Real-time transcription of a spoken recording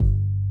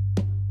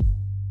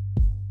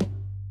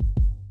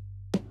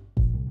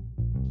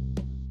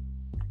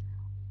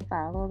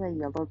Follow the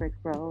yellow brick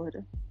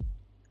road.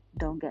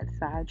 Don't get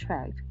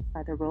sidetracked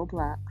by the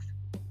roadblocks.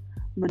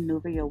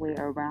 Maneuver your way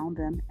around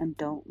them and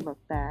don't look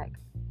back.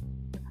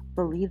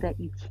 Believe that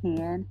you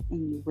can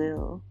and you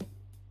will.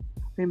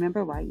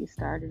 Remember why you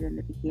started in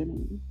the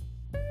beginning.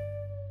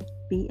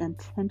 Be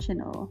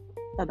intentional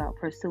about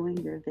pursuing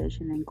your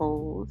vision and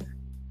goals.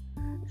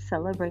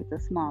 Celebrate the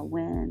small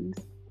wins.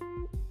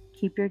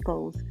 Keep your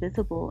goals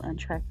visible and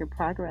track your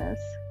progress.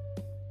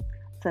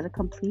 Set a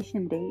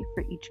completion date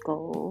for each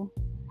goal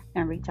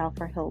and reach out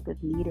for help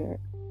if needed.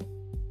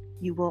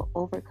 You will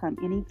overcome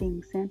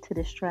anything sent to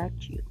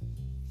distract you.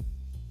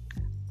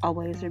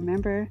 Always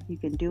remember you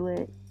can do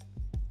it.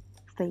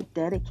 Stay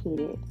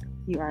dedicated.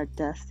 You are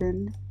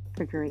destined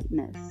for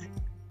greatness.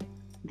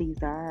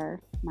 These are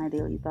my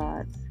daily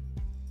thoughts.